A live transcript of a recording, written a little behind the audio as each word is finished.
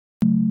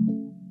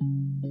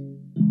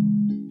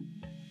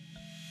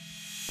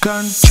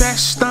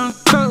Contrast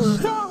Uncut,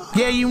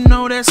 yeah, you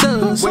know that's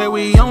us. Where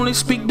we only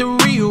speak the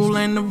real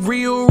and the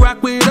real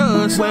rock with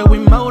us. Where we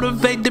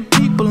motivate the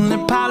people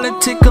and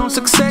politic on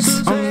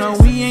success. Oh no,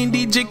 we ain't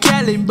DJ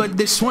Khaled, but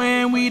they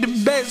swearing we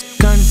the best.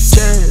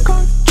 Contrast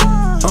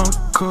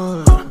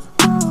Uncut,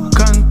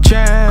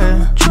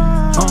 contrast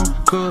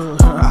Uncut,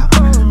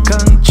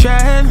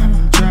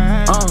 contrast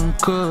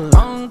Uncut,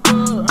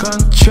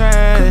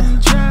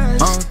 contrast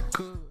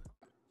Uncut.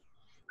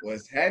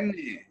 What's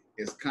happening?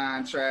 It's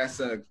Contrast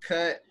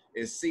Uncut.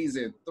 It's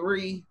season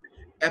 3,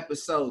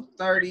 episode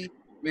 30.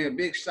 Man,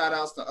 big shout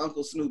outs to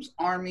Uncle Snoop's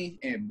Army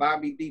and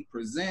Bobby D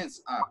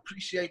Presents. I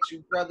appreciate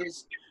you,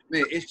 brothers.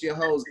 Man, it's your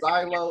host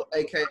Zylo,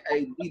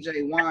 aka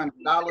DJ Wine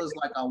Dollars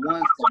like I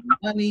want some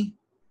money.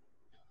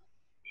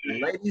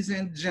 Ladies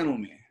and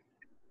gentlemen,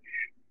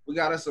 we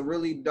got us a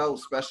really dope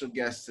special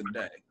guest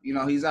today. You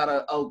know, he's out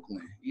of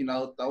Oakland, you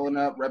know, throwing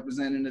up,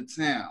 representing the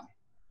town.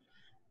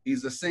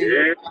 He's a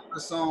singer,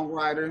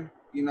 songwriter.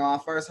 You know, I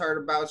first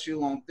heard about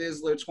you on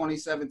Thizzler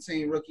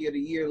 2017 Rookie of the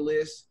Year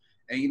list.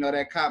 And, you know,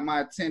 that caught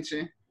my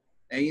attention.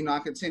 And, you know, I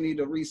continued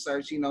to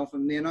research, you know,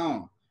 from then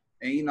on.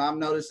 And, you know, I've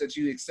noticed that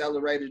you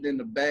accelerated in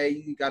the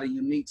Bay. You got a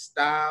unique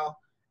style.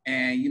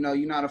 And, you know,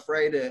 you're not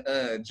afraid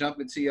to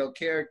jump into your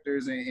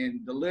characters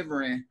and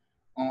delivering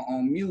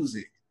on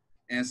music.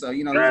 And so,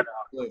 you know,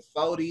 with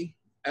 40,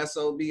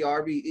 SOB,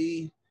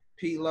 RBE,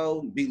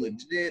 P-Lo, Be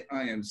Legit,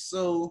 I Am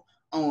Sue,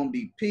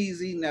 OMB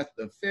Peezy,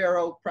 Nesta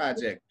Pharaoh,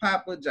 Project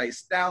Papa, Jay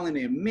Stalin,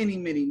 and many,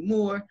 many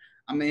more.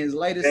 I mean, his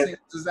latest single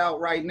is out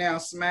right now,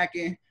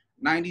 smacking.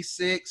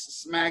 96,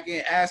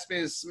 smacking. Aspen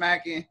is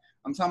smacking.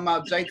 I'm talking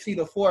about JT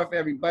the Fourth,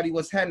 everybody.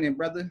 What's happening,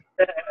 brother?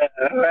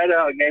 Right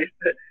on,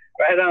 gangster.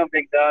 Right on,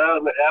 big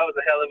dog. That was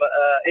a hell of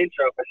a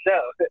intro for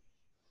sure.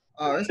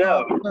 Oh, it's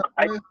all good.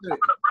 How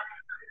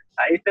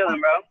you feeling,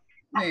 bro?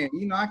 Man,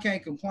 you know, I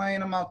can't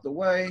complain. I'm out the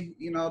way,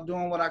 you know,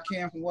 doing what I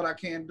can from what I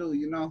can do,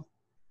 you know.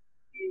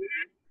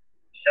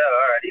 Sure, I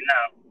already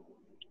know.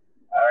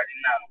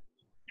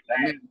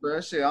 Man,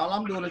 bro, shit, all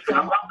I'm doing is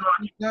telling you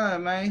what you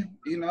done, man.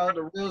 You know,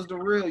 the real's the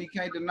real. You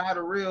can't deny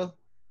the real.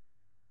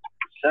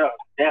 Sure,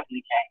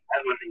 definitely can't.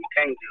 That's one thing you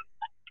can't do.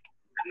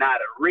 Deny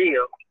the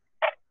real.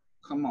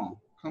 Come on.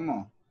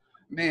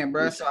 Man,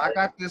 bro, so I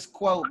got this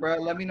quote, bro.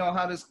 Let me know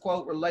how this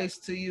quote relates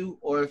to you,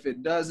 or if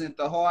it doesn't,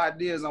 the whole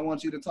idea is I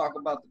want you to talk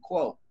about the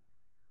quote.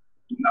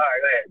 All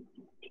right, go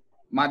ahead.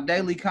 My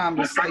daily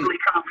conversation,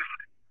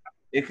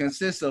 it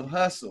consists of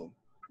hustle,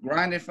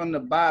 grinding from the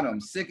bottom,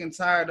 sick and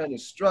tired of the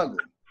struggle.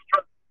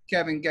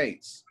 Kevin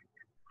Gates.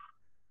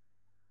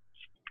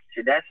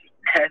 See, that's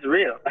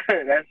real.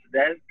 that's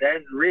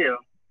real,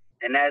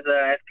 and that's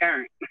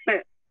current.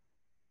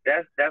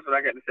 that's what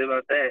I got to say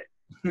about that.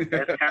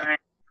 That's current.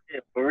 Yeah,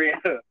 for real.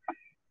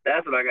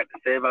 That's what I got to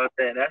say about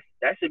that.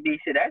 That should be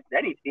shit. That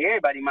needs to be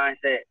everybody's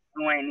mindset.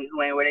 Who ain't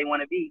where they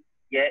want to be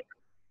yet.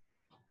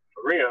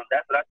 For real.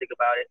 That's what I think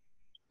about it.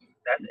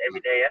 That's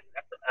every day.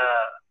 That's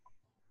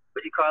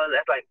what you call it?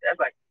 That's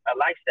like a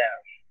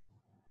lifestyle.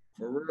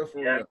 For real.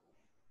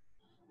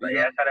 But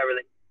yeah, that's how that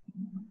really.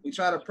 We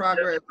try to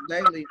progress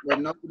daily,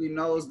 but nobody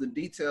knows the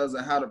details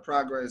of how to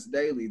progress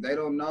daily. They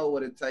don't know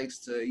what it takes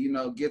to, you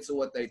know, get to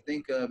what they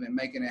think of and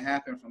making it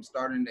happen from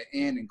starting to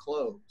end and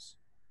close.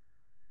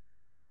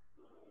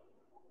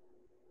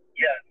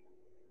 Yeah.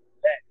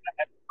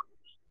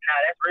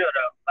 That's real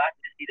though. I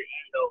just see the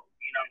end goal,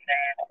 you know what I'm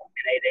saying?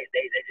 And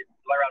they just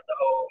blur out the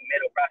whole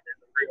middle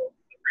process, the real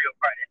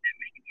part that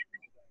make you get to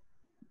the goal.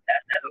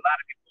 That's a lot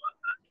of people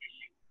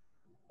issue.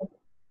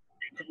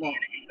 They just see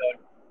the end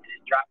goal,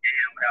 just drop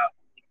down without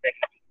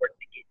expecting work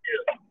to get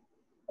to.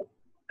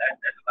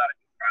 That's a lot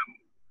of people's problem.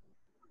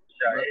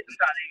 So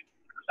sometimes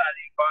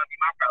it can be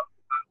my problem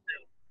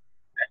too.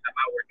 That's how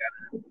my work out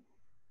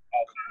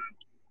all the time.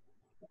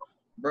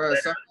 Bro,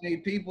 so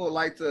many people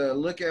like to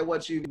look at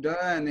what you've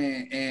done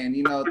and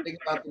you know, think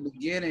about the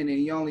beginning, and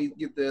you only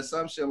get the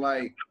assumption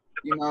like,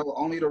 you know,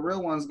 only the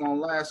real one's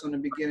gonna last from the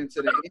beginning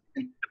to the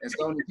end, and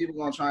so many people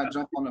gonna try and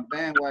jump on the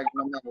bandwagon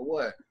no matter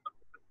what.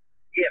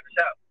 Yeah, for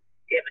sure.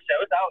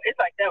 It's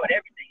like that with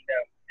everything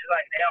though. It's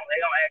like they don't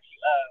ask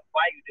you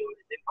why you do it,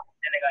 then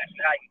they gonna ask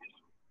you how you do it.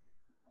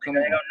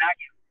 They gonna knock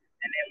you,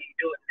 and then when you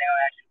do it, they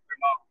gonna ask you to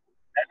promote.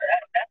 That's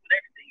with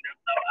everything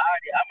though. So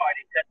I'm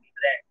already accustomed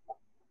to that.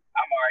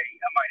 I'm already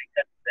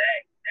accustomed to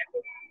that. That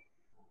goes on.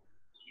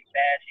 She's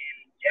fashion,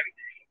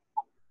 everything.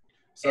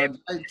 So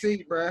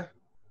JT, bro,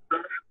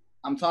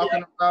 I'm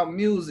talking about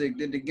music.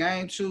 Did the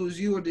game choose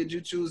you, or did you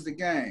choose the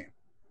game?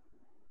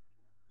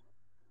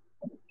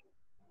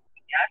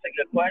 Yeah, that's a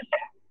good question.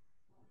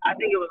 I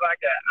think it was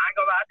like a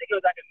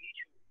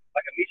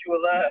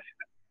mutual love,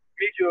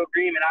 mutual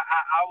agreement. I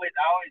always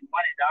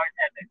wanted to always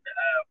have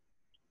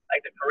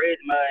the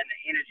charisma and the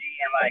energy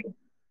and like,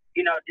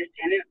 you know,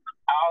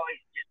 I always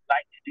just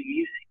liked to do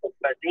music.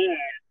 But then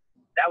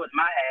that was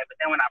my half. But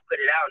then when I put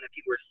it out and the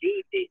people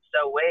received it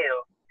so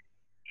well,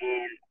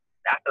 and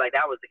I feel like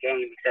that was the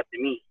game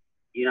accepting me.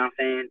 You know what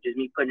I'm saying? Just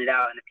me putting it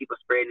out and the people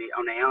spreading it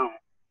on their own.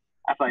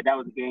 I feel like that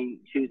was the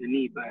game choosing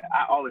me. But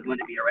I always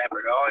wanted to be a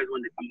rapper. I always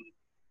wanted to be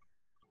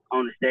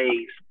on the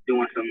stage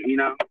doing some, you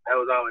know, that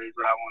was always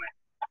what I wanted.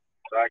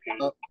 So I can.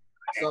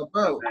 So,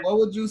 bro, what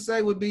would you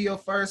say would be your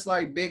first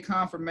like big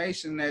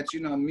confirmation that,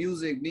 you know,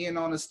 music, being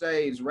on the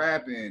stage,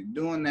 rapping,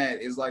 doing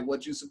that is like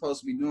what you're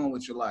supposed to be doing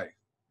with your life?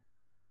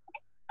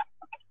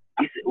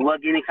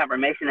 What, getting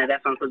confirmation that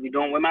that's what I'm supposed to be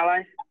doing with my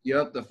life?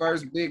 Yep, the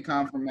first big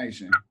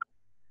confirmation.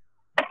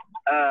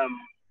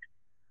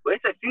 Well,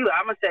 it's a few.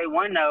 I'm gonna say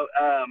one though.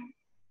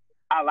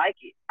 I like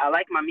it. I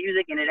like my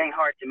music, and it ain't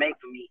hard to make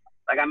for me.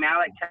 Like, I mean, I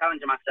like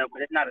challenging myself,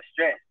 but it's not a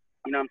stress.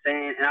 You know what I'm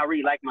saying? And I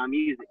really like my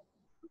music.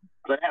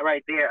 So that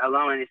right there,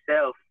 alone in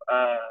itself,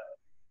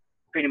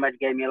 pretty much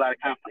gave me a lot of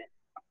confidence.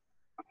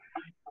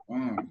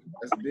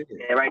 That's big.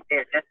 Yeah, right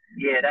there.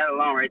 That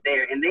alone right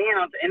there. And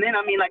then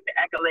I mean, like the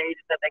accolades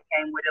and stuff that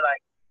came with it,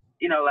 like,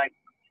 you know, like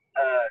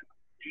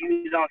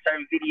views on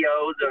certain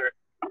videos, or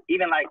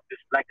even like the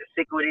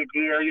Sick Wid It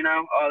deal, you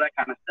know, all that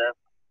kind of stuff.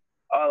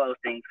 All those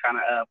things kind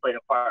of played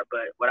a part.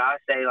 But what I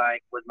say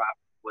like was my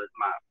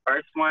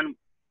first one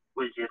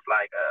was just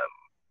like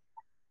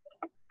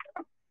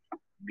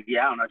I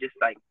don't know, just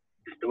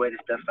the way the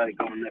stuff started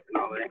going up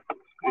and all that.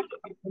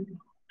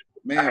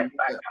 Man,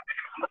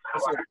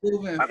 it's a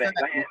proven fact.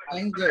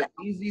 Things are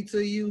easy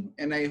to you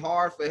and they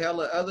hard for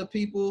hella other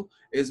people.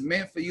 It's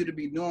meant for you to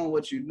be doing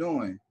what you're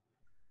doing.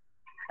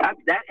 That's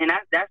kind of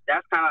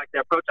like the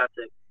approach I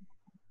took.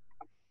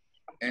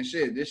 And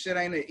shit, this shit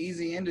ain't an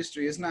easy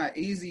industry. It's not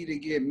easy to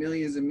get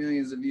millions and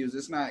millions of views.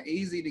 It's not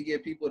easy to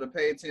get people to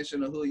pay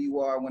attention to who you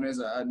are when there's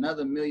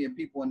another million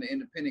people in the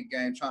independent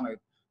game trying to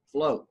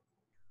float.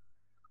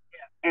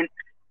 Yeah,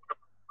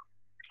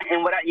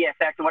 and what I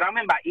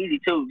meant by easy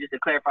too, just to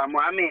clarify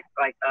more, I meant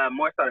like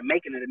more sort of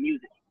making of the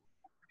music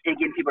and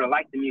getting people to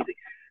like the music.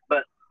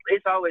 But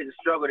it's always a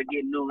struggle to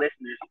get new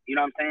listeners. You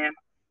know what I'm saying?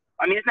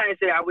 I mean, it's not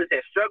necessarily, I would say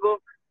a struggle,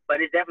 but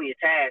it's definitely a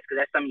task, because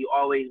that's something you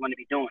always want to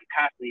be doing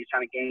constantly, is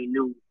trying to gain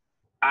new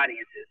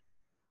audiences.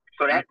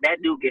 So that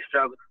do get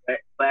struggle.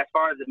 But as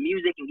far as the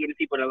music and getting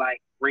people to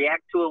like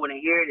react to it when they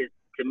hear it, is,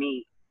 to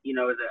me, you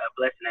know, is a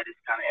blessing that is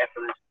kind of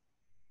effortless.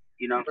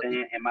 You know what I'm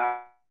saying? In my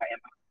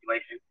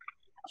situation.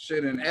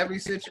 Shit, in every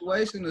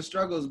situation, the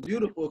struggle is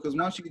beautiful, because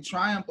once you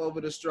triumph over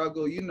the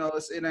struggle, you know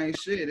it ain't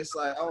shit. It's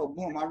like, oh,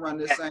 boom, I run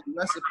this same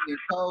recipe and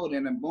code,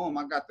 and then boom,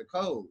 I got the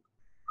code.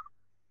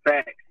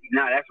 Facts.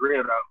 No, that's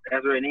real, though.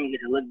 That's real. And then you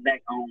get to look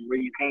back on where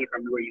you came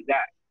from to where you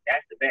got.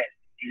 That's the best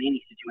in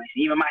any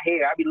situation. Even my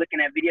hair, I be looking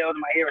at videos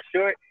and my hair was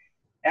short,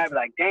 and I be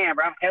like, damn,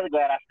 bro, I'm hella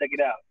glad I stuck it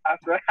out. I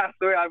swear,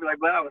 I be like,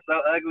 bro, I was so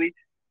ugly.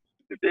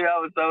 I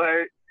was so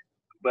hurt.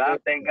 But I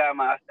thank God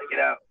I stuck it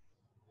out.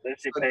 That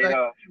shit paid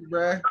off.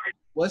 Bruh,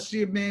 what's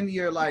been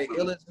your like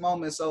illest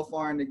moment so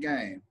far in the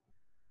game?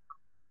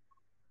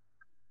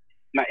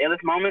 My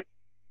illest moment?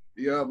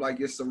 Yeah, like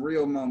your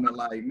surreal moment,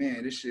 like,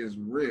 man, this shit is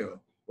real.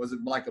 Was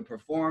it like a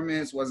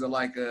performance? Was it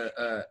like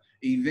a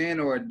event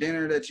or a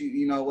dinner that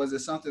you know, was it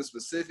something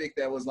specific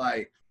that was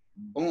like,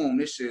 boom,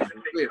 this shit is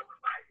real?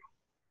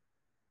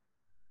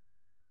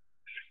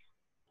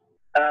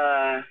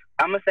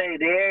 I'm gonna say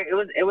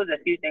it was a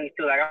few things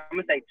too. Like, I'm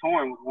gonna say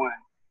touring was one.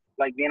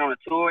 Like being on a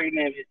tour,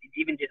 even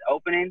just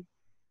opening,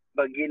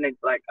 but getting a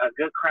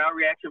good crowd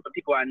reaction from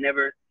people I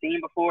never seen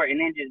before, and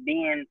then just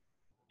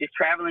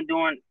traveling,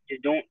 doing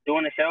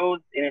the shows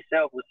in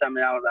itself was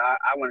something that I was like,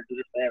 I want to do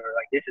this forever.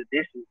 Like, this is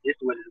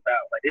what it's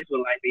about. Like, this is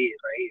what life is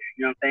right here.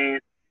 You know what I'm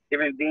saying?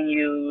 Different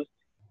venues,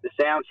 the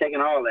sound checking,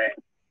 all that.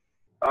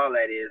 So all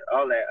that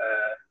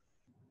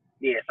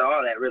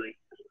really.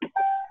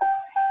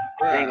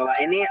 Right. I ain't gonna lie.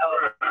 And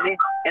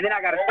then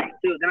I gotta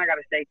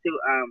say too.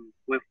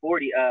 When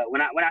 40, when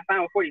I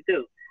signed with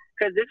 42,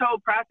 because this whole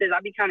process,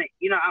 I be kind of,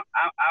 you know,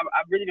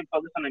 I've really been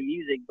focused on the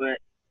music, but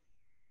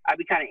I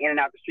be kind of in and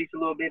out the streets a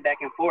little bit, back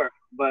and forth.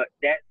 But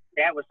that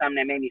was something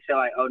that made me feel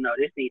like, oh no,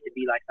 this needs to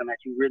be like something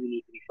that you really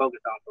need to be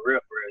focused on for real.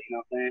 You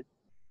know what I'm saying?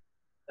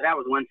 So that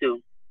was one too.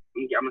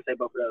 I'm gonna say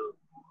both of those.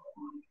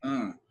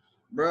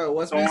 Bro,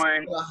 what's been some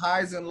of the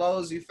highs and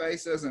lows you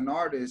face as an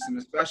artist, and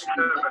especially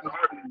in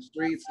the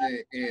streets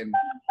and you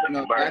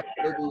know, back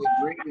to live with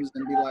dreams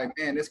and be like,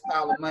 man, this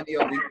pile of money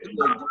over here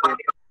look good,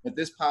 but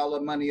this pile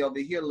of money over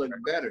here look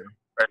better.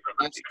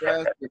 Not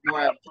stress, but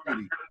more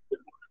activity.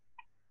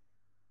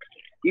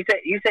 You say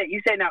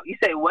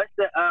what's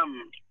the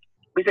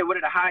we say what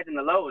are the highs and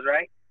the lows,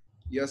 right?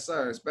 Yes,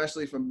 sir.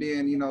 Especially from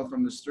being, you know,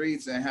 from the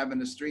streets and having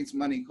the streets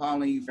money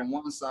calling you from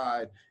one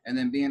side, and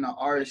then being an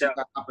artist, you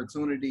got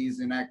opportunities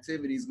and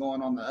activities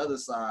going on the other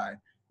side,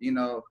 you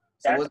know.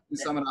 So what's been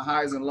some of the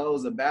highs and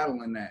lows of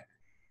battling that?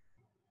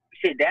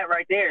 Shit, that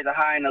right there is a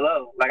high and a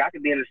low. Like, I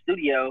could be in the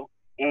studio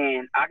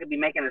and I could be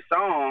making a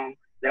song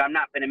that I'm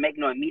not going to make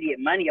no immediate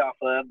money off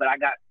of, but I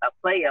got a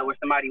player where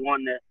somebody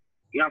wanted to,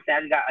 you know what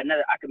I'm saying?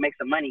 I could make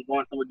some money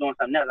going somewhere doing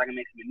something else. I can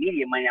make some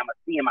immediate money. I'm going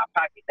to see in my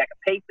pocket that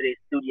could pay for this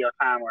studio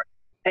time or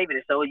pay for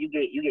this. So you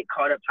get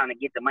caught up trying to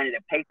get the money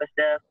to pay for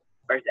stuff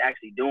versus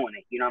actually doing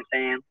it. You know what I'm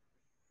saying?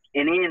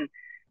 And then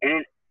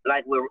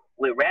like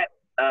with rap,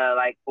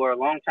 like for a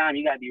long time,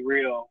 you gotta be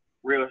real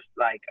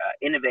like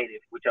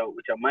innovative with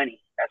your money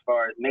as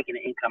far as making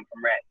an income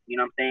from rap. You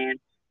know what I'm saying?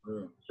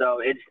 So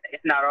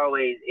it's not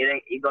always,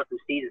 you go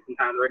through seasons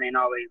sometimes where it ain't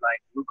always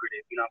like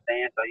lucrative, you know what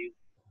I'm saying? So you,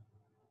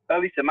 at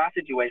least in my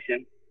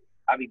situation,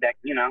 I'll be back,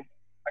 you know,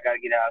 I gotta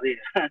get out of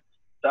this.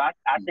 So I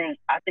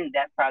think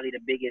that's probably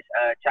the biggest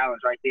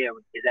challenge right there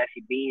is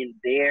actually being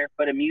there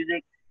for the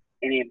music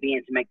and then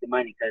being to make the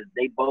money, because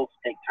they both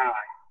take time.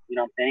 You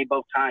know what I'm saying? They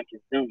both time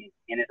consuming,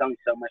 and it's only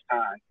so much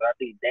time. So I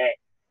think that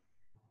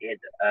is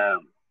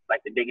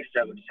like the biggest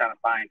struggle, just trying to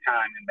find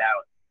time and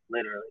balance,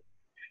 literally.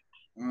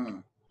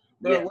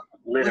 Bro, yeah,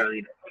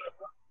 literally.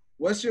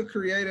 What's your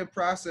creative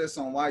process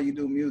on why you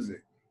do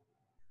music?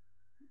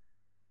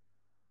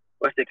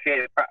 What's the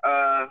creative?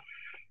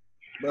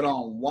 But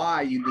on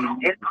why you do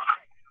music.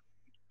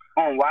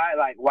 On why,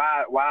 like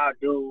why I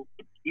do?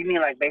 You mean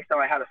like based on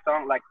like how the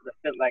song, like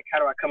how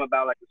do I come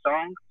about like the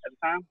song at the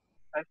time?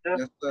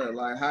 Yes, sir.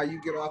 Like how you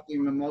get off the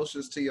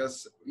emotions to your,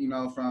 you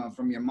know,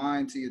 from your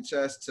mind to your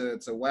chest to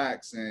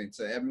wax and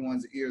to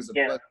everyone's ears.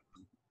 Yeah.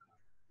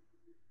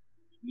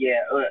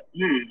 Yeah.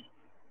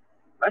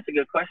 That's a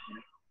good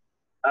question.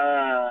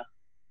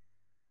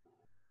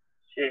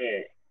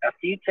 Shit, a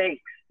few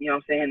takes. You know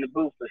what I'm saying? In the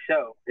booth for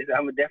sure.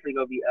 I'm definitely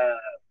gonna be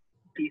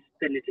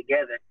putting it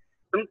together.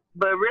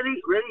 But really,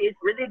 it's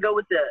really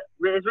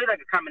it's really like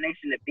a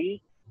combination of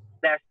beat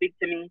that speak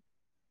to me,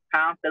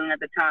 how I'm feeling at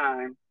the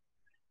time,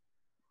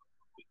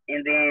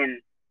 and then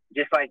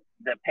just like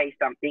the pace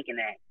I'm thinking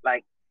at.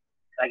 Like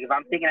if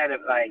I'm thinking at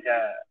it like,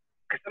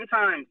 cause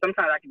sometimes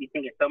I can be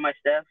thinking so much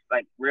stuff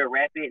like real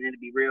rapid, and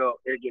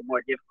it'll get more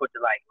difficult to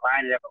like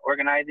line it up and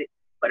organize it.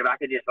 But if I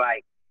could just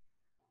like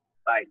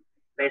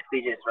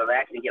basically just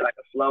relax and get like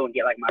a flow and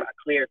get like a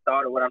clear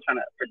thought of what I'm trying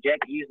to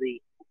project,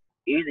 usually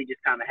just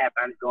kind of happen.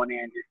 I'm just going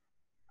there and just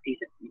piece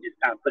it, you just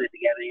kind of put it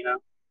together, you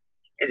know.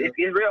 It's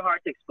real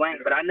hard to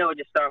explain, but I know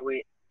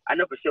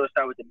for sure it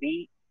start with the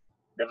beat,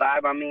 the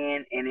vibe I'm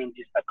in, and then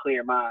just a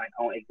clear mind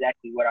on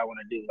exactly what I want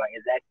to do, like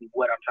exactly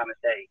what I'm trying to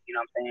say. You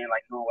know what I'm saying?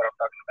 Like knowing what I'm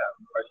talking about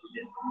versus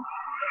just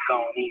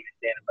going in and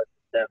saying a bunch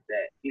of stuff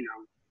that, you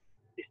know,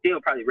 is still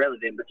probably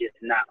relevant, but just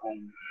not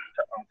on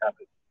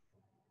topic.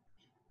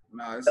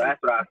 No, so that's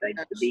what I say,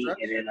 the beat,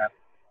 and then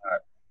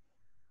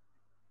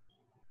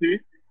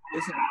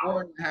it's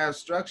important to have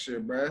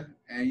structure, bruh.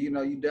 And, you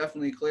know, you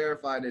definitely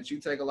clarified that you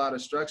take a lot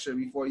of structure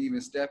before you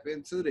even step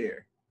into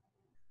there.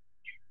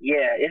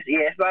 Yeah,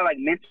 it's a lot like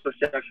mental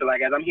structure.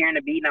 Like as I'm hearing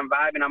the beat and I'm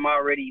vibing, I'm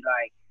already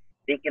like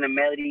thinking of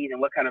melodies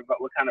and what kind of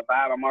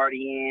vibe I'm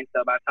already in.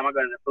 So by the time I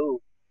go to the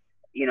booth,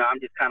 you know, I'm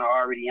just kind of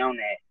already on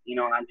that, you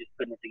know, and I'm just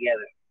putting it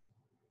together.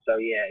 So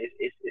yeah,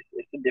 it's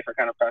a different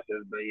kind of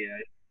process, but yeah.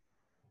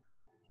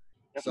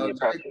 So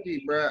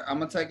JP, bro, I'm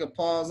gonna take a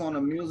pause on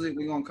the music.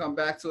 We're gonna come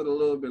back to it a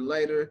little bit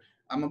later.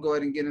 I'm gonna go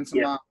ahead and get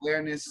into my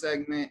awareness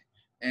segment.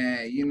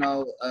 And you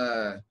know,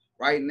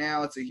 right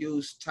now it's a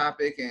huge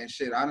topic and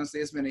shit.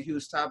 Honestly, it's been a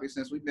huge topic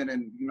since we've been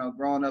in, you know,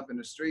 growing up in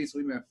the streets.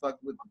 We've been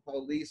fucked with the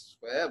police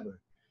forever.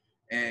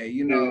 And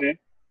you know,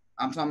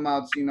 I'm talking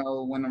about, you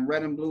know, when the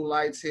red and blue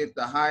lights hit,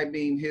 the high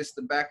beam hits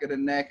the back of the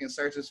neck and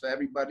searches for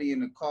everybody in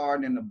the car,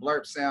 and then the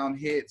blurp sound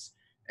hits.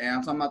 And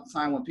I'm talking about the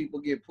time when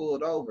people get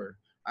pulled over.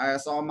 I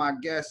asked all my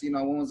guests, you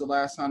know, when was the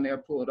last time they were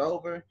pulled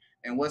over,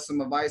 and what's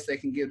some advice they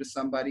can give to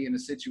somebody in a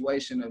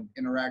situation of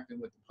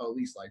interacting with the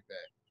police like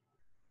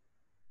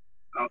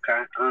that.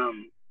 Okay.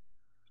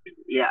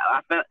 Yeah,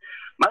 I felt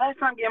my last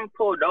time getting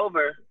pulled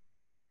over,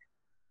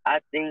 I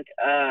think,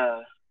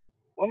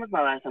 when was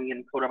my last time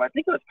getting pulled over? I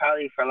think it was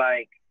probably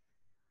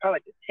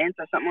the 10th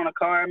or something on a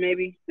car,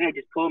 maybe. They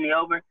just pulled me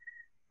over.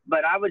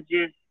 But I would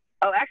just,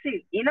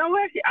 actually, you know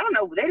what? I don't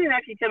know. They didn't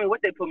actually tell me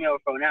what they pulled me over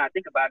for. Now I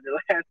think about it.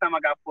 The last time I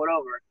got pulled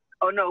over.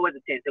 Oh, no, it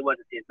wasn't 10th. It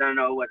wasn't 10th.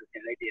 No, it wasn't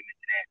 10th. They did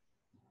mention that.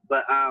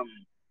 But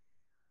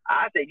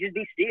I say just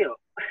be still.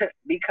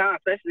 Be calm,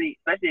 especially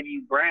if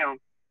you brown.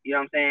 You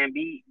know what I'm saying?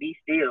 Be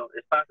still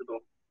as possible.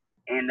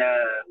 And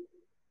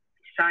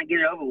just try and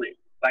get it over with.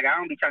 Like, I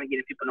don't be trying to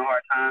give people no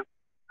hard time.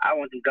 I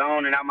want them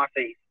gone and out my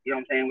face. You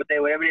know what I'm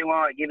saying? Whatever they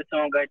want, give it to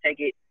them. Go ahead, take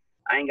it.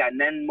 I ain't got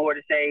nothing more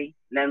to say,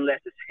 nothing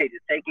less to say.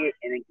 Just take it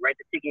and then write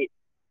the ticket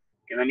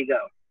and let me go.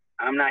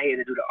 I'm not here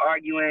to do the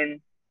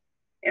arguing.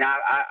 And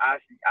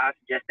I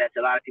suggest that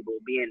to a lot of people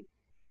being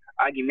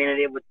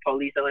argumentative with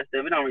police or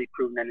stuff. It don't really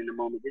prove nothing in the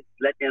moment. Just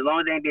let them, as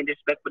long as they ain't being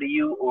disrespectful to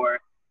you, or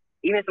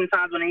even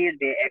sometimes when they is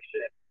being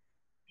extra,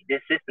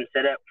 this system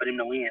set up for them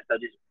to win. So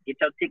just get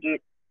your ticket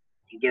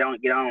and get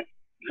on. You know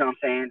what I'm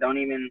saying? Don't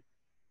even,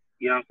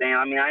 you know what I'm saying?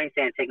 I mean, I ain't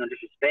saying take no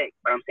disrespect,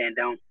 but I'm saying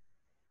don't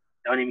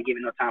even give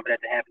it no time for that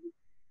to happen.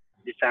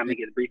 Just try to make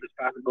it as brief as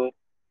possible.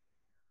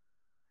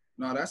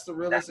 No, that's the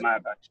realest thing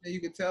you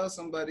can tell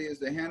somebody is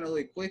to handle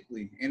it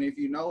quickly. And if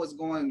you know it's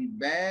going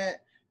bad,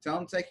 tell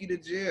them to take you to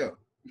jail.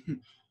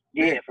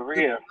 Yeah, for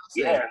real.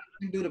 Yeah.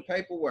 You can do the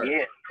paperwork.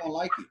 Yeah. I don't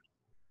like it.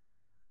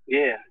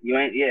 Yeah, you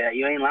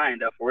ain't lying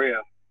though, for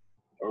real.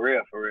 For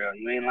real.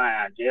 You ain't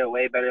lying. Jail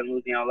way better than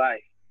losing your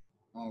life.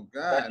 Oh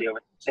God. Especially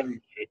over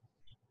shit.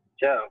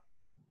 Joe.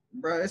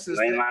 Bro, this is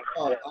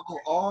the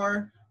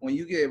OR when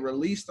you get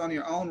released on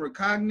your own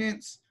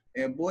recognizance,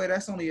 and boy,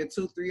 that's only a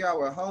 2-3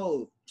 hour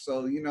hold.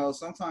 So, you know,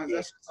 sometimes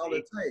that's just all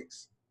it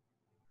takes.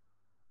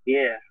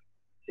 Yeah.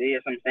 See,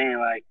 that's what I'm saying.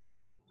 Like,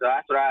 so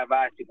that's what I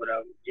advise people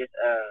though. Just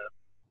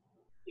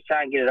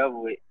try and get it over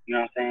with. You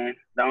know what I'm saying?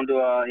 Don't do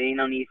all. Ain't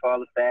no need for all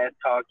the fast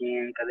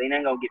talking because they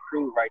ain't gonna get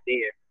proved right there.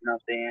 You know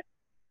what I'm saying?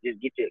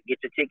 Just get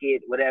your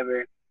ticket,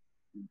 whatever.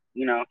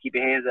 You know, keep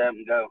your hands up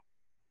and go.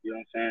 You know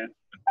what I'm saying?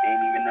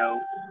 Ain't even know.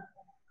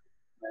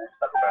 Let's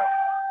talk about.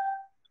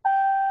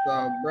 So,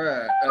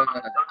 bruh,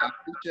 I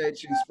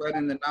appreciate you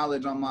spreading the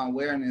knowledge on my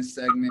awareness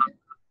segment.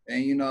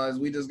 And, you know, as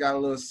we just got a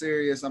little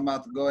serious, I'm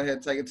about to go ahead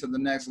and take it to the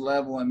next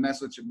level and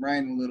mess with your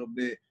brain a little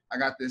bit. I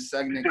got this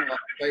segment called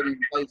Trading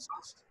Places.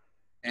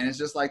 And it's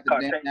just like the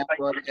Dan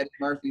Aykroyd, Eddie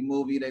Murphy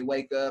movie. They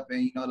wake up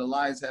and, you know, the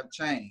lives have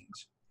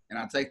changed. And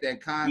I take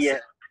that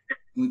concept,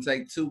 and we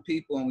take two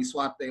people and we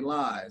swap their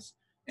lives.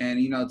 And,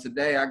 you know,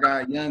 today I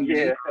got young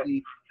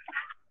Jeezy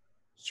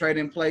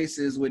trading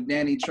places with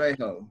Danny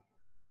Trejo.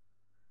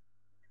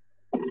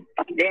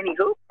 Danny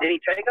who? Danny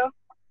Trejo?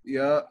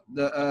 Yeah,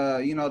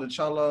 the you know, the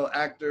Cholo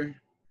actor.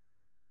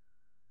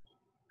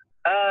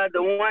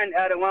 The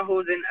one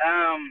who's in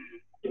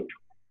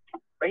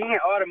but he in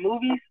all the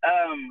movies.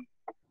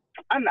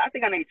 I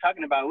think I know you're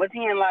talking about. Was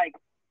he in like?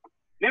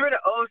 Remember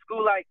the old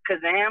school like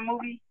Kazam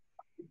movie?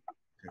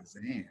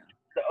 Kazam.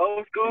 The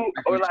old school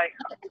or like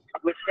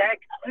with Shaq.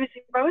 Let me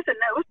see, bro. What's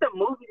the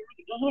movie?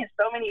 He in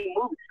so many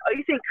movies. Oh,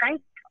 you seen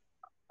Crank?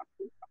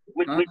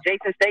 With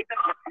Jason Statham?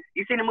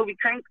 You seen the movie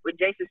Crank with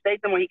Jason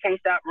Statham where he can't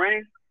stop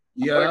running?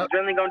 Yeah. Or his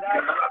adrenaline gonna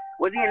die?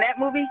 Was he in that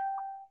movie?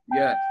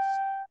 Yes.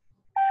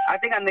 I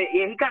think I know.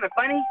 Yeah, he kind of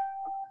funny.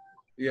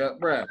 Yeah,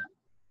 bruh.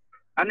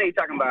 I know you're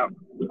talking about.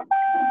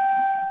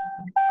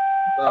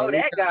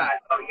 That guy.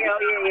 Oh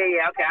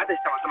yeah. Okay, I just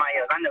talking about somebody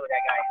else. I know who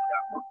that guy is.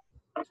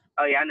 Though.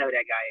 Oh yeah, I know who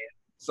that guy is.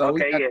 So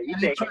okay, we got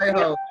Danny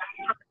Trejo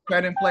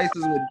trading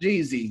places with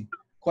Jeezy.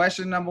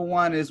 Question number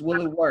 1 is,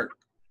 will it work?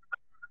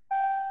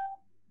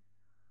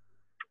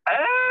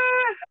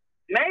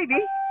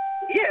 Maybe.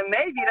 Yeah,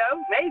 maybe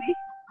though. Maybe.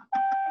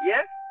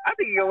 Yeah, I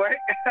think it could work.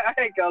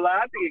 I ain't gonna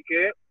lie. I think it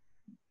could.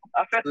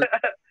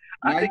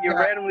 I think it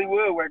randomly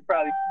would work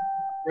probably.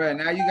 Right,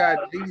 now you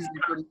got Jeezy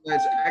pretty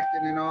much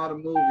acting in all the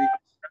movies.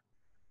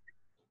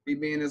 He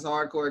being this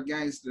hardcore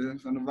gangster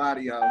from the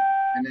Vadio.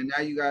 And then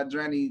now you got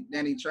Danny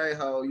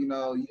Trejo, you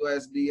know,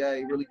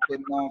 USDA really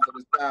putting on for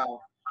the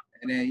South.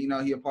 And then, you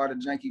know, he a part of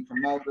Janky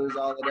Promoters,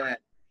 all of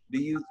that. Do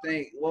you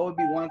think, what would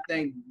be one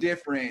thing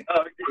different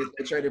if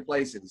they traded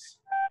places?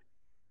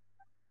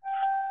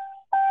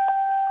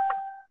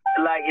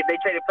 Like if they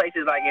traded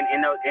places like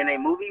in a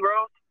movie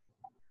role?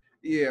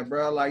 Yeah,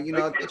 bro. Like, you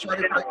know, if they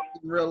traded places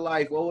in real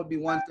life, what would be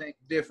one thing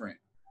different?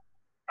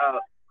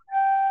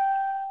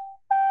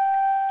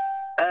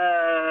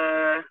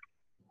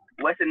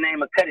 What's the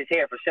name of cut his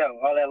hair for sure?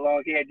 All that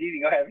long hair,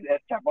 Jeezy gonna have to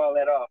chop all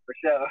that off for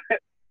sure.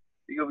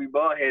 He gonna be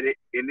bald headed.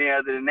 And then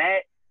other than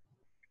that,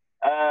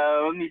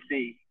 let me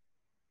see.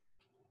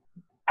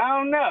 I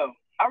don't know.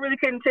 I really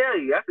couldn't tell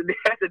you.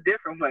 That's a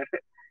different one.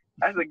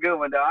 That's a good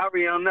one though. I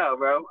really don't know,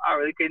 bro. I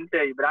really couldn't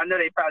tell you, but I know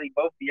they probably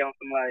both be on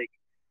some like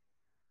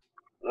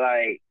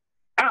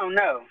I don't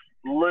know,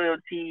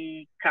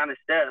 loyalty kind of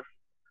stuff,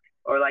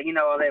 or like, you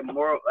know, all that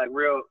moral, like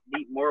real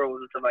deep morals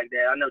and stuff like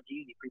that. I know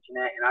Jeezy preaching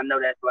that, and I know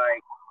that's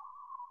like,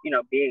 you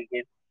know, big.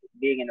 It's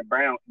big in the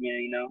Brown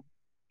community, you know,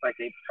 like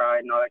they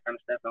pride and all that kind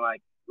of stuff, and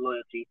like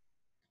loyalty.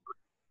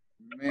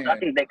 Man, I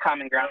think that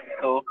common ground is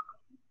cool.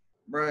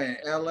 Bro, in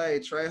LA,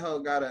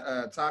 Trejo got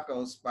a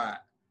taco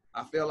spot.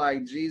 I feel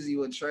like Jeezy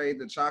would trade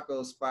the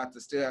taco spot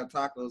to still have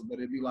tacos, but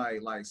it'd be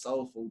like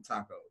soul food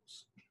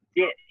tacos.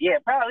 Yeah,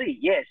 probably.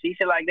 Yeah, see,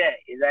 shit like that.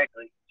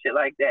 Exactly. Shit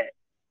like that.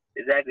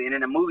 Exactly. And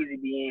in the movies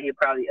he'd be in, he'd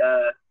probably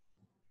I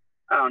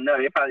don't know,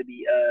 he'd probably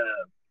be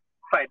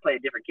probably play a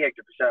different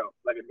character for sure,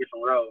 like a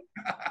different role.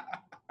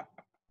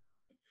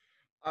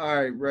 All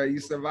right, bro. You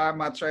survived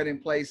my trading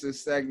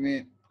places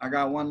segment. I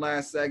got one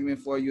last segment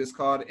for you. It's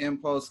called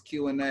Impulse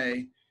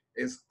Q&A.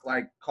 It's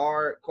like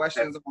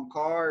questions on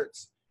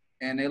cards,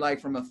 and they like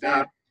from a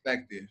fan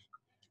perspective.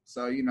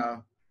 So, you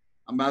know,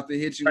 I'm about to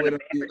hit you with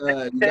you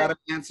got to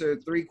answer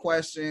 3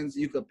 questions.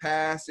 You could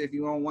pass if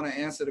you don't want to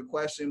answer the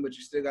question, but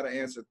you still got to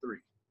answer 3.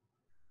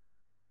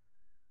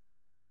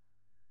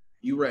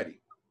 You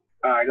ready?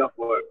 All right, go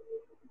for it.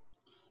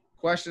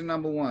 Question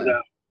number 1.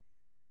 Yeah.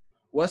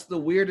 What's the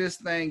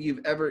weirdest thing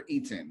you've ever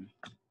eaten?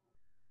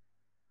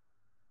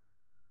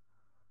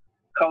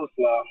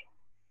 Coleslaw.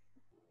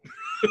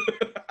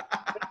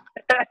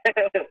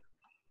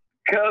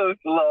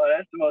 Coleslaw.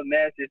 That's the most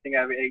nastiest thing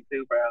I've ever ate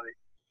too, probably.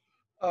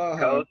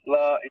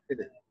 Coleslaw.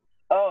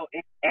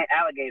 And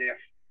alligator.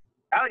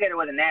 Alligator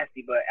wasn't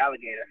nasty, but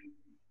alligator.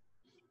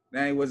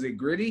 Dang, was it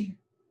gritty?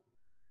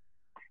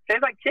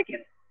 Tastes like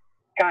chicken,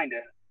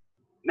 kinda.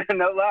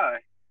 No lie.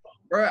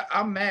 Bro,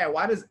 I'm mad.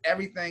 Why does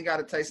everything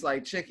gotta taste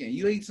like chicken?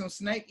 You eat some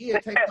snake, yeah,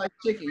 it tastes like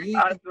chicken. You eat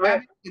some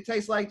rabbit, it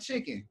tastes like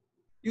chicken.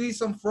 You eat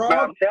some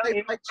frog, it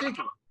tastes like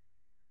chicken.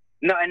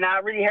 No, and I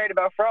really heard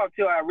about frog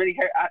too. I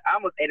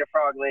almost ate a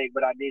frog leg,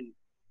 but I didn't.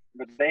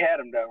 But they had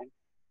them though.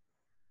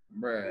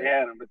 Bruh. They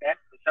had them, but that's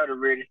sort of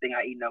the weirdest thing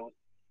I eat. No,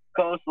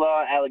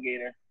 coleslaw,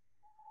 alligator,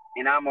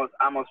 and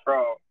almost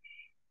frog.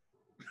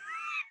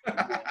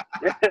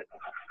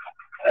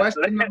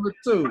 Question number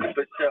 2.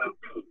 For sure.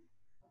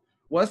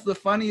 What's the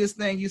funniest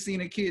thing you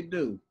seen a kid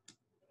do?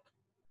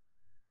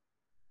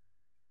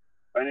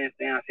 Funniest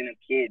thing I've seen a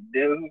kid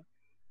do.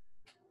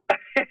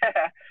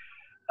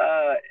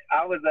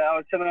 I was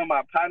chilling with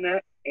my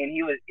partner, and he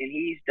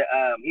used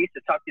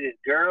to talk to this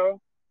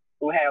girl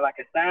who had like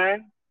a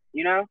son,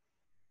 you know.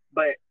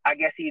 But I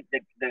guess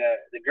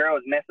the girl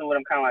was messing with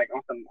him kind of like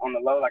on the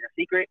low, like a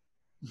secret.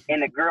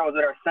 And the girl was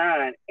with her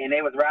son, and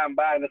they was riding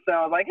by, and the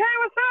son was like, "Hey,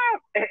 what's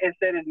up?" and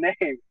said his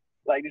name,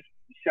 like just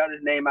shout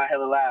his name out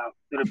hella loud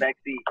through the back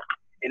seat.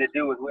 And the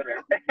dude was with her,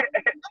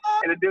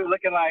 and the dude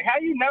looking like, "How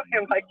you know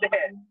him like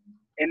that?"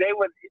 And they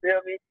was, you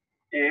feel me?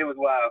 Yeah, it was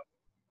wild.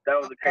 That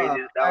was the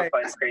craziest. That was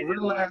probably the craziest.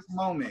 Real last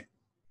moment.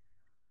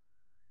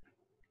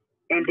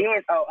 And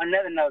then,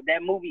 another note,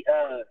 that movie,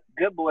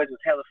 Good Boys was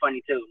hella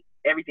funny too.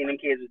 Everything them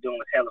kids was doing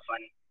was hella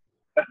funny.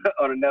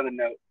 On another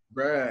note,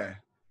 bruh,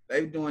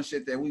 they doing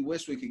shit that we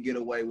wish we could get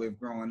away with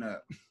growing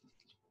up.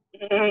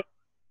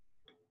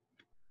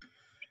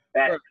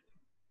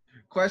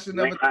 Question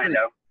number 3.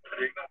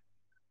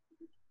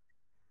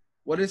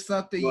 What is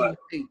something you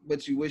hate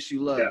but you wish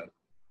you loved? Yeah.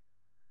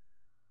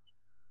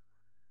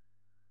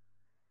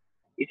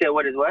 You said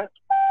what is what?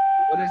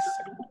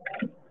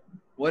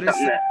 What is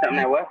something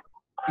that what?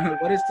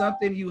 What is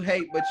something you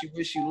hate but you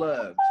wish you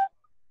loved?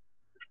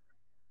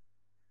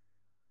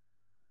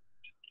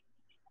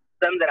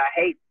 Something that I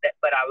hate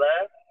but I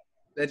love?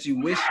 That you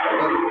wish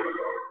you loved.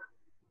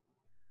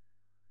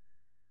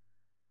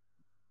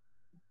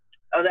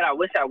 Oh, that I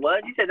wish I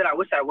was? You said that I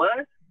wish I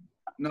was?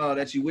 No,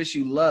 that you wish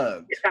you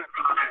loved. It's kind of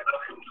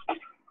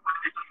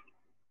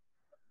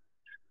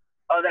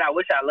oh, that I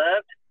wish I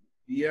loved?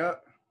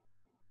 Yep.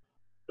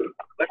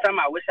 What's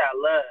something I wish I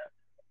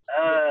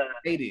loved?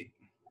 Hate it.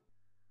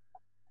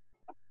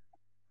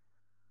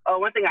 Oh,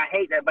 one thing I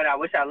hate that, but I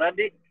wish I loved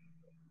it.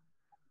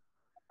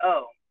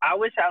 Oh, I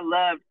wish I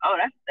loved. Oh,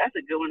 that's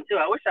a good one too.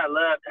 I wish I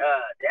loved.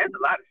 There's a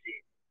lot of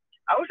shit.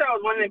 I wish I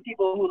was one of them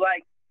people who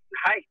like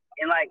hike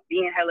and like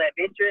being hella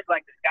adventurous,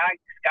 like the sky,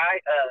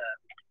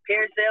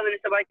 parasailing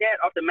and stuff like that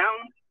off the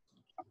mountains.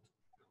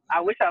 I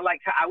wish I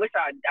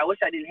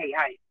didn't hate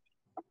heights.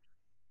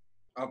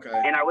 Okay.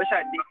 And I wish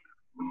I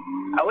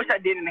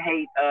didn't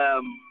hate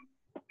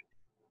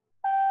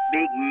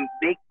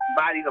big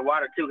bodies of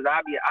water too, because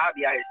I'll be out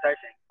here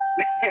searching.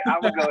 I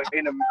would go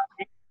in the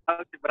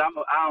ocean, but I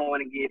don't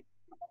want to get.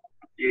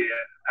 Yeah,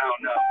 I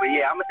don't know, but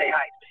yeah, I'm gonna say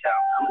heights for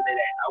sure. I'm gonna say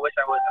that. I wish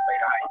I wasn't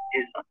afraid of heights.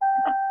 It's,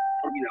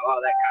 all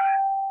that kind of.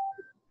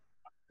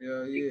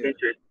 Yeah.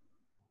 Interest.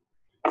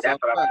 That's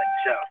what I like to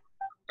show.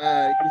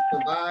 You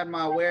survived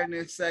my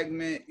awareness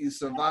segment. You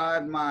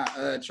survived my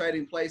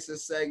trading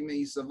places segment.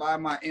 You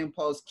survived my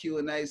in-post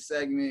Q&A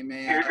segment,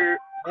 man.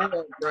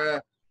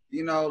 Bruh.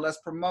 Let's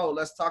promote.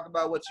 Let's talk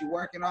about what you're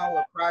working on,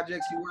 what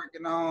projects you're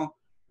working on.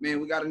 Man,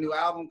 we got a new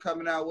album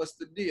coming out. What's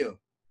the deal?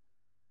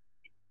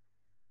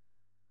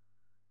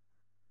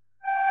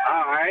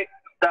 All right.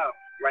 So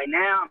right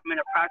now, I'm in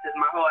the process.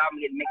 My whole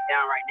album getting mixed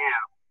down right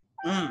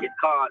now. It's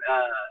called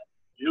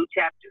New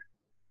Chapter.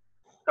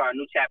 It's called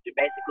New Chapter.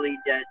 Basically,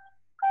 just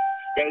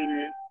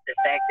stating the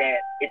fact that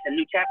it's a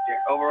new chapter.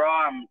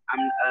 Overall, I'm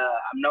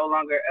no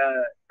longer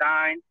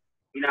signed.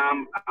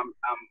 I'm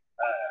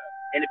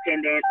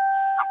independent.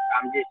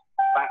 I'm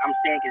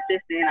staying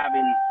consistent. I've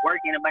been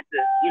working a bunch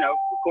of,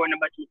 recording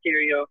a bunch of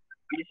material.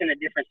 I'm just in a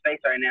different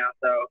space right now.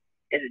 So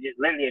it's just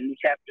literally a new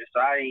chapter. So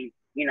I ain't,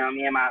 me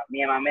and my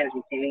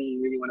management team, we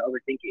didn't really want to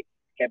overthink it.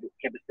 Kept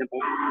it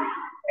simple.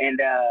 And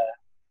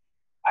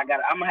I'm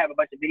gonna have a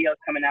bunch of videos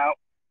coming out.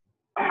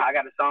 I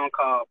got a song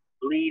called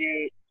Bleed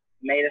It,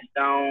 Made of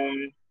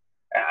Stone.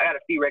 I got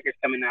a few records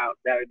coming out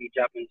that will be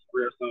dropping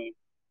real soon.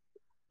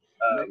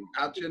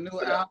 Out your new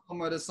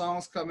album or the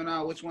songs coming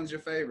out, which one's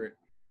your favorite?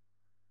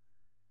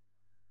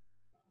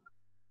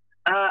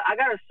 I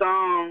got a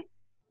song.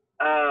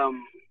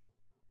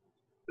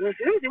 Let's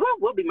see,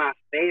 what would be my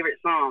favorite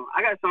song?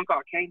 I got a song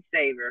called Can't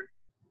Save Her.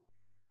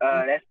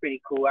 That's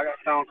pretty cool. I got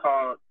a song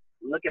called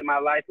Look at My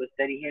Life with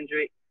Seddy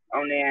Hendrinx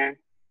on there.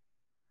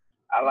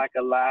 I like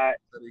a lot.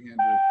 Seddy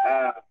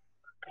Hendrinx.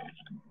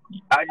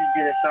 I just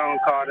did a song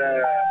called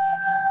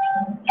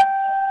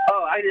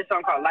I did a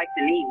song called Like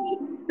to Need Me.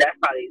 That's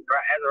probably, as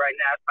of right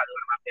now, that's probably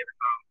one of my favorite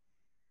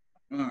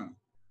songs.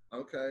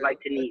 Okay. Like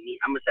to Need Me.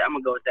 I'm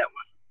gonna go with that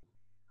one.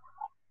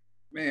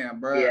 Man,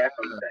 bro. Yeah, that's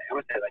what I'm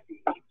gonna say Like to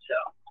Need Me. So.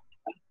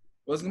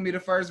 What's gonna be the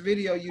first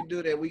video you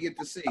do that we get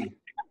to see? You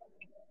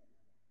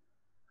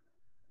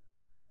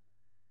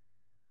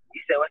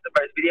said what's the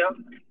first video?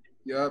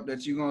 Yup,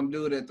 that you gonna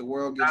do that the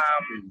world gets to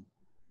see.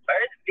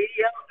 First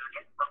video?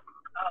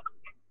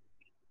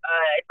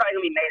 It's probably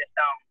gonna be Made of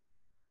Stone.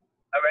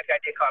 A record I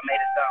did called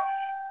Made of Stone.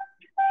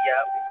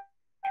 Yep.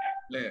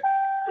 Yeah.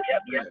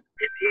 Yep.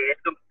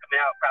 It's gonna be coming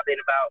out probably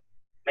in about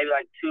maybe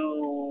like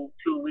two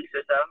weeks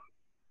or so.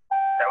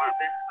 Is that what I'm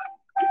saying?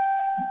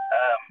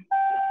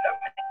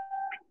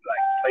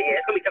 But yeah,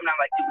 it's gonna be coming out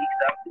in like 2 weeks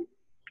though.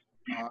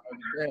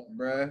 Yeah,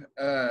 bruh.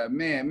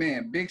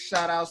 man, big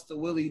shout outs to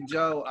Willie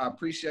Joe. I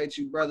appreciate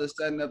you, brother,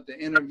 setting up the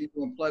interview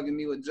and plugging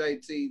me with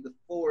JT the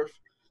fourth.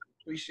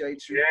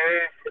 Appreciate you. Yeah,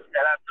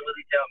 shout out to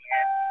Willie Joe,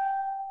 man.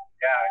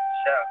 God,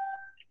 shout.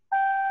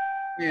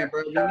 Yeah,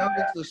 bro. We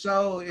noticed the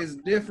show is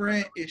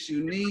different. It's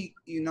unique.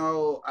 You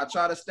know, I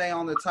try to stay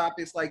on the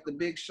topics like the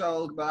big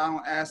shows, but I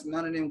don't ask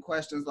none of them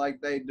questions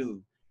like they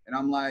do. And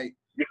I'm like,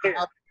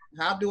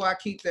 how do I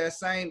keep that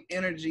same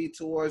energy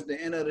towards the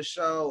end of the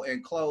show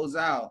and close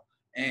out?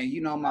 And,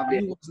 you know, my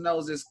viewers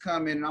knows it's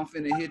coming, and I'm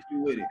finna hit you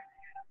with it.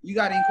 You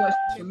got any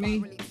questions for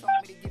me?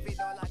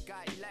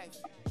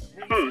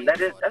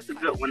 That's a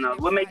good one, though.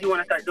 What made you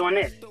want to start doing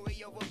this?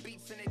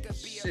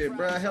 Shit,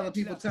 bro, hella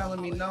people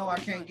telling me, no, I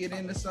can't get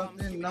into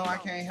something. No, I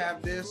can't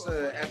have this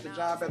at the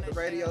job at the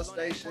radio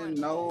station.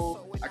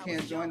 No, I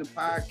can't join the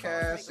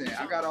podcast. And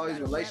I got all these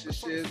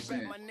relationships.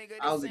 And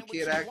I was a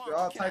kid actor,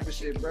 all type of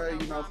shit, bro,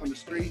 you know, from the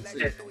streets.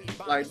 And,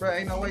 like, bro,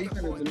 ain't no way you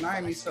finna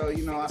deny me. So,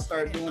 you know, I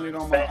started doing it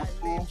on my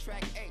own.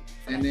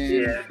 And then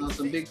you know,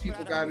 some big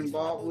people got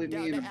involved with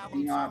me. And,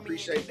 you know, I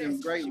appreciate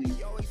them greatly.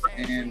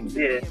 And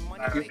here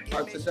we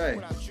are today.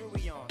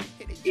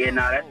 Yeah,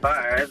 no, that's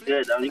fire. That's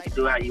good, though. You can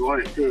do it how you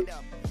want it, too.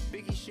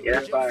 Yeah,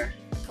 that's fire.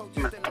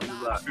 But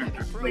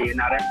yeah,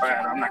 no, that's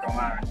fire. I'm not gonna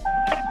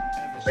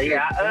lie. But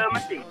yeah,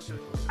 let's see.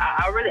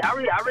 I really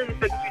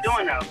respect what you're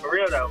doing, though. For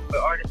real, though. For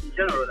artists in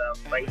general,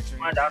 though. Like,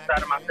 ones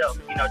outside of myself,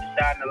 you know, just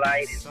shining the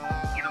light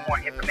and giving more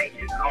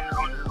information on the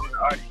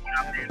artist, you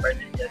know what I'm saying?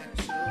 Versus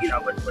just, you know,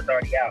 what's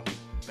already out.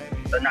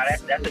 So, no,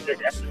 that's a good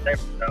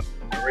service, though.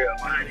 For real,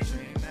 behind it.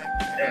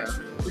 Yeah,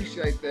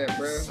 appreciate that,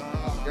 bro.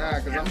 Oh,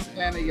 God, because I'm a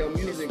fan of your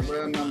music,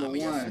 bro, number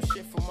one.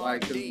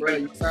 Like, because, bro,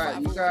 you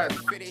got,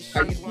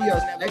 how you do your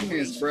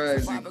segments, bro,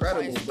 is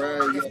incredible,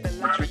 bro. Your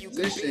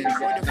transitions,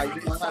 how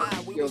you know how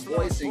to put your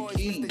voice in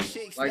key.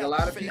 Like, a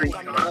lot of people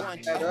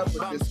fuck that up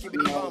with this, you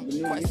know, the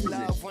new music.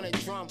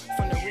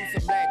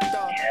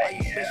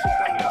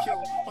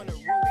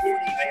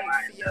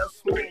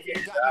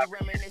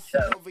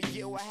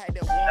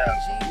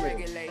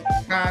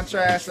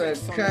 Contrast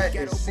Uncut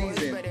is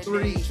season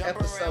 3,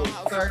 episode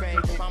 30.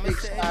 Big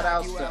shout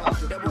outs to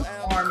Uncle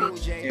Snoop Army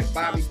and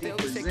Bobby D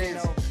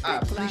Presents. I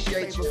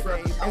appreciate you,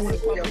 bro. I want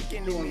to be able to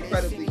do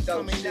incredibly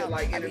dope shit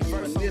like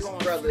interviewing this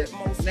brother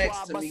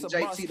next to me,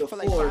 JT the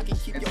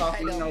Fourth, and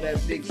talking, you know,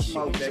 that big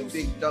smoke, that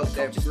big dope,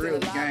 that real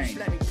game.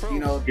 You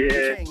know,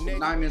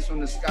 diamonds from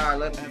the sky,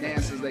 let them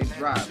dance as they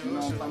drop. You know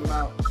what I'm talking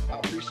about? I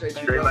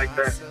appreciate you, bro. Like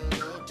that.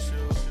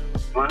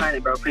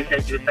 100, bro.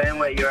 Appreciate you the same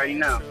way. You already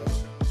know.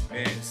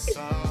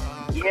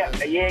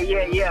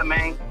 Yeah,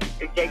 man.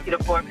 It's JT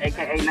the Fourth,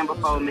 aka number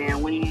 4,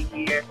 man. We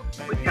in here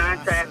with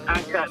Contrast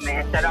Uncut,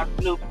 man. Shout out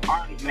Snoops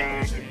Army,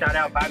 man. And shout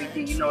out Bobby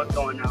D. You know what's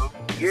going on.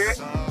 Here.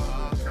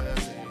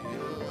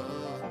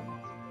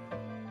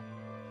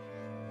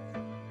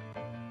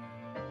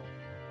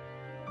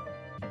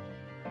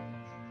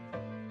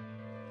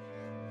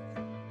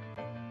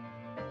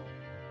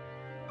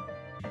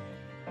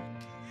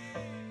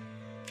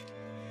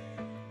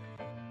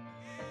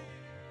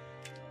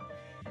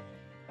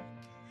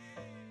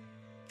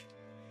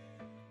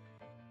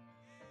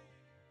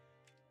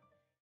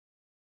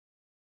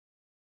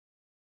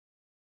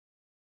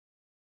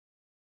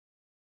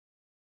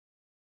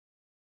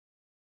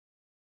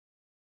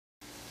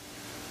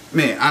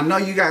 Man, I know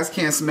you guys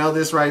can't smell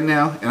this right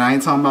now, and I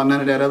ain't talking about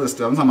none of that other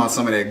stuff. I'm talking about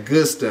some of that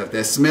good stuff,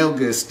 that smell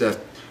good stuff.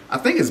 I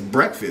think it's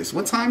breakfast.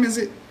 What time is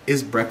it?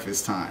 It's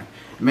breakfast time.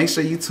 Make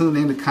sure you tune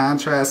in to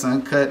Contrast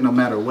Uncut no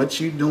matter what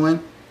you're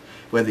doing.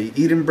 Whether you're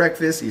eating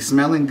breakfast, you're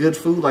smelling good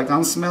food like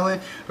I'm smelling,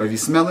 or if you're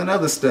smelling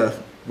other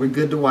stuff, we're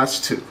good to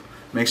watch too.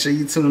 Make sure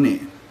you tune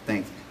in.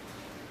 Thank you.